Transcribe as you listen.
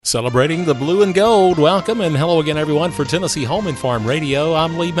Celebrating the blue and gold. Welcome and hello again, everyone, for Tennessee Home and Farm Radio.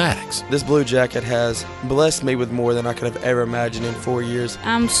 I'm Lee Maddox. This blue jacket has blessed me with more than I could have ever imagined in 4 years.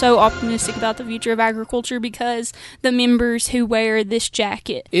 I'm so optimistic about the future of agriculture because the members who wear this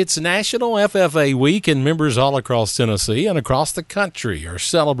jacket. It's National FFA Week, and members all across Tennessee and across the country are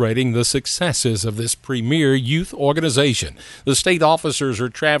celebrating the successes of this premier youth organization. The state officers are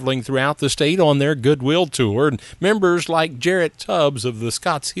traveling throughout the state on their Goodwill Tour, and members like Jarrett Tubbs of the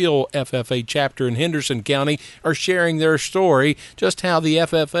Scotts Hill FFA chapter in Henderson County are sharing their story, just how the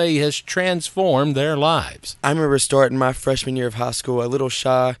FFA has transformed their lives. I remember starting my freshman year of high school, a little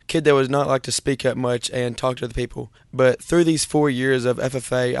shy kid that was not like to speak up much and talk to other people. But through these 4 years of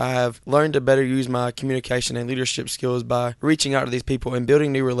FFA, I have learned to better use my communication and leadership skills by reaching out to these people and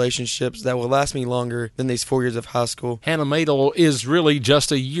building new relationships that will last me longer than these 4 years of high school. Hannah Madel is really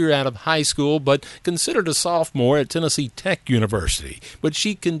just a year out of high school, but considered a sophomore at Tennessee Tech University. But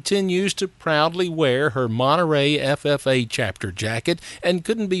she continues to proudly wear her Monterey FFA chapter jacket and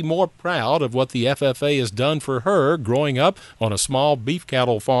couldn't be more proud of what the FFA has done for her growing up on a small beef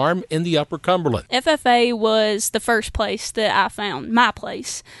cattle farm in the Upper Cumberland. FFA was the first place that I found, my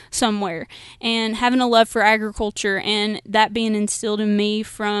place somewhere, and having a love for agriculture and that being instilled in me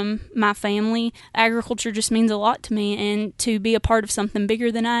from my family. Agriculture just means a lot to me, and to be a part of something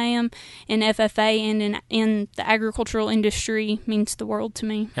bigger than I am in FFA and in the agricultural industry means the world to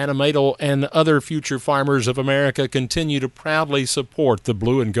me. Hannah Madel and other future farmers of America continue to proudly support the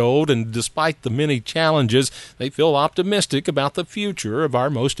blue and gold, and despite the many challenges, they feel optimistic about the future of our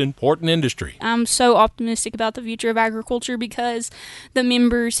most important industry. I'm so optimistic about the future of agriculture because the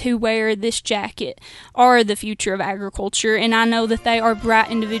members who wear this jacket are the future of agriculture, and I know that they are bright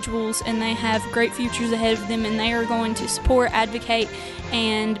individuals and they have great futures ahead of them, and they are going to support, advocate,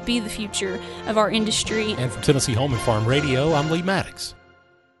 and be the future of our industry. And for Tennessee Home and Farm Radio, I'm Lee Maddox.